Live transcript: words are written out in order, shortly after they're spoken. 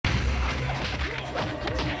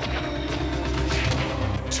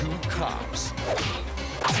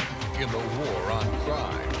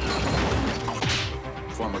crime.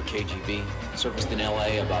 Former KGB, serviced in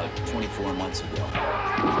LA about 24 months ago.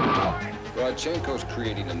 Rodchenko's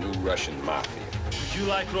creating a new Russian mafia. Would you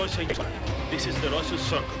like Russia? This is the Russian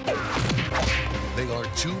circle. They are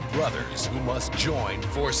two brothers who must join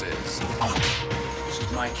forces. This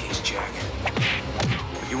is my case, Jack.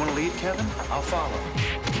 If you want to lead, Kevin, I'll follow.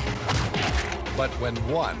 But when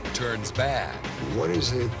one turns bad... What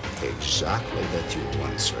is it exactly that you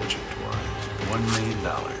want, Sergeant White? $1 million.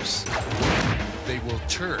 They will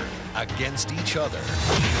turn against each other.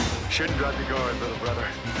 Shouldn't drop your guard, little brother.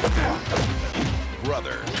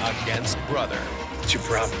 Brother against brother. What's your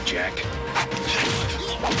problem, Jack?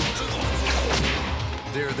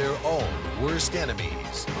 They're their own worst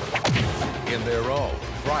enemies in their own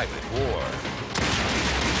private war.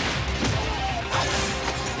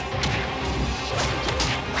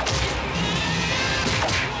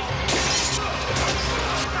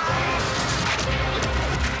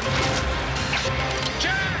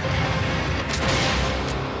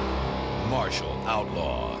 Marshall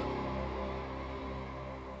Outlaw.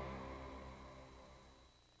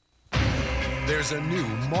 There's a new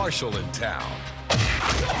Marshall in town.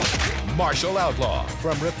 Marshall Outlaw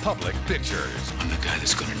from Republic Pictures. I'm the guy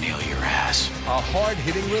that's gonna nail your ass. A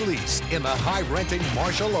hard-hitting release in the high-renting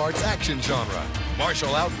martial arts action genre.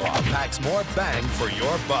 Marshall Outlaw packs more bang for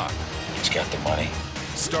your buck. He's got the money.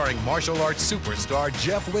 Starring martial arts superstar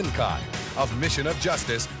Jeff Wincott of Mission of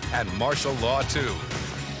Justice and Martial Law 2.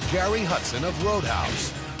 Gary Hudson of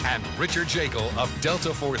Roadhouse, and Richard Jekyll of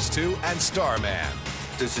Delta Force 2 and Starman.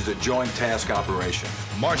 This is a joint task operation.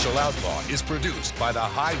 Martial Outlaw is produced by the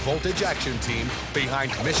High Voltage Action Team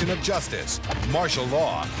behind Mission of Justice, Martial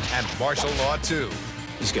Law, and Martial Law 2.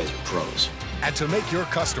 These guys are pros. And to make your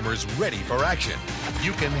customers ready for action,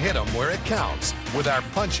 you can hit them where it counts with our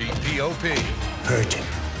punchy POP. Hurt him.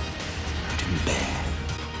 Hurt him bad.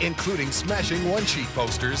 Including smashing one-sheet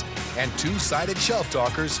posters and two-sided shelf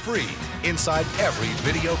talkers free inside every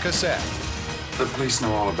video cassette. The police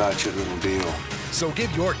know all about your little deal. So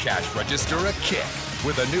give your cash register a kick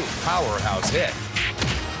with a new powerhouse hit.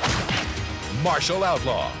 Martial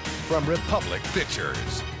Outlaw from Republic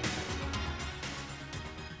Pictures.